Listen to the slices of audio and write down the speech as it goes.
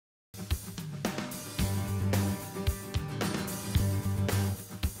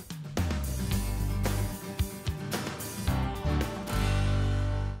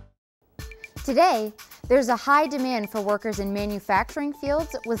Today, there's a high demand for workers in manufacturing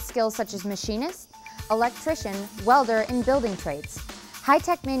fields with skills such as machinist, electrician, welder, and building trades.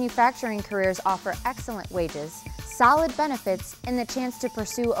 High-tech manufacturing careers offer excellent wages, solid benefits, and the chance to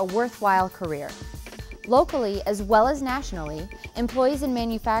pursue a worthwhile career. Locally, as well as nationally, employees in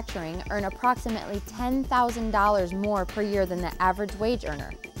manufacturing earn approximately $10,000 more per year than the average wage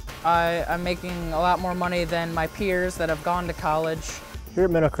earner. I'm making a lot more money than my peers that have gone to college. Here at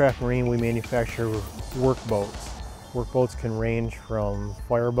Minnowcraft Marine, we manufacture work boats. Work boats can range from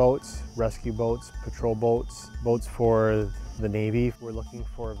fire boats, rescue boats, patrol boats, boats for the Navy. We're looking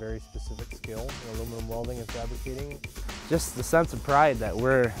for a very specific skill in aluminum welding and fabricating. Just the sense of pride that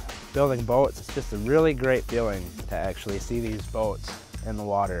we're building boats, it's just a really great feeling to actually see these boats in the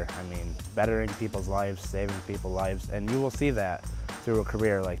water. I mean, bettering people's lives, saving people's lives, and you will see that through a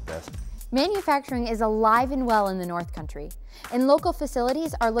career like this. Manufacturing is alive and well in the North Country, and local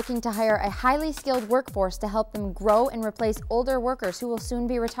facilities are looking to hire a highly skilled workforce to help them grow and replace older workers who will soon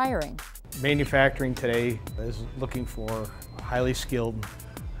be retiring. Manufacturing today is looking for highly skilled,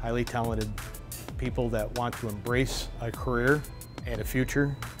 highly talented people that want to embrace a career and a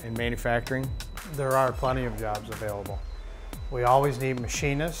future in manufacturing. There are plenty of jobs available. We always need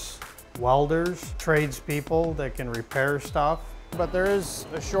machinists, welders, tradespeople that can repair stuff. But there is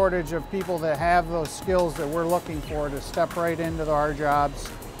a shortage of people that have those skills that we're looking for to step right into our jobs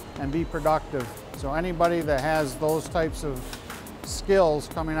and be productive. So anybody that has those types of skills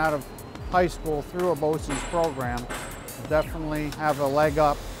coming out of high school through a BOCES program definitely have a leg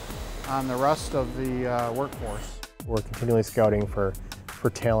up on the rest of the workforce. We're continually scouting for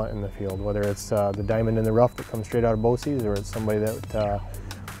talent in the field, whether it's the diamond in the rough that comes straight out of BOCES, or it's somebody that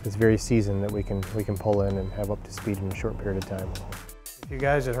is very seasoned that we can pull in and have up to speed in a short period of time. If you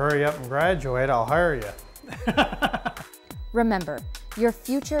guys would hurry up and graduate, I'll hire you. Remember, your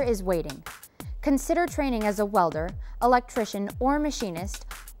future is waiting. Consider training as a welder, electrician, or machinist,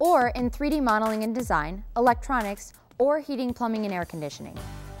 or in 3D modeling and design, electronics, or heating, plumbing, and air conditioning.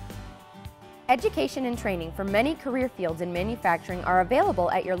 Education and training for many career fields in manufacturing are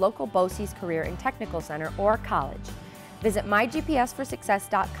available at your local BOCES Career and Technical Center or college. Visit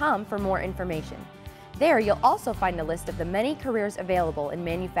mygpsforsuccess.com for more information. There you'll also find a list of the many careers available in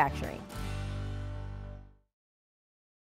manufacturing.